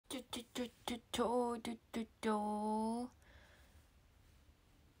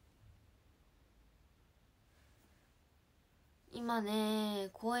今ね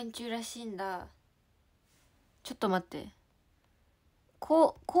公演中らしいんだ。ちょっと待って、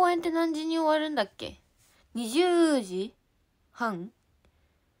公演って何時に終わるんだっけ。20時半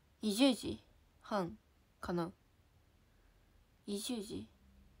20時半かな。20時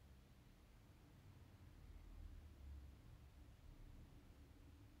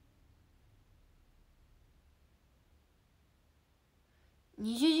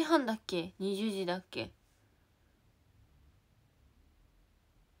20時半だっけ20時だっけ。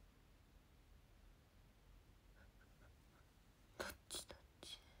どっち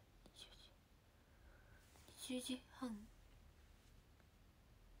20時半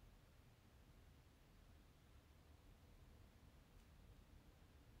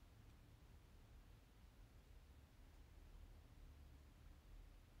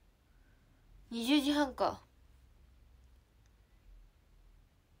20時半か。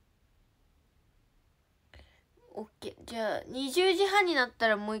オッケー。じゃあ20時半になった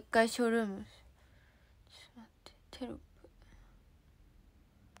らもう一回ショールーム。ちょっと待って、テロップ。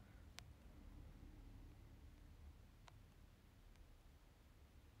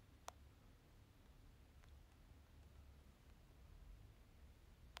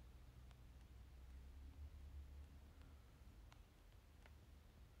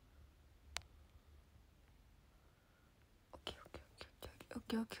オッケーオッケーオッケーオッ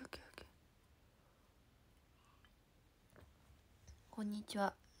ケーオッケーオッケーオッケー。こんにち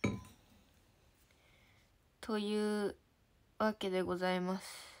は。というわけでございます。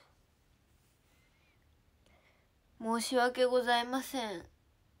申し訳ございません。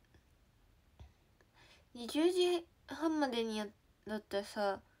20時半までにだったら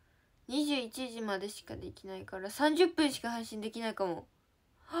さ、21時までしかできないから30分しか配信できないかも。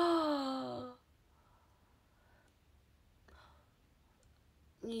はあ。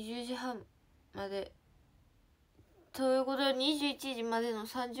20時半までということで21時までの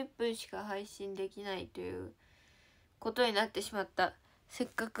30分しか配信できないということになってしまった。せっ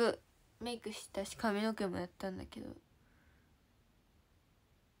かくメイクしたし髪の毛もやったんだけど、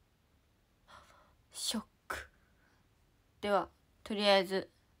ショック。ではとりあえず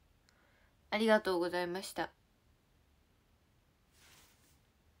ありがとうございました。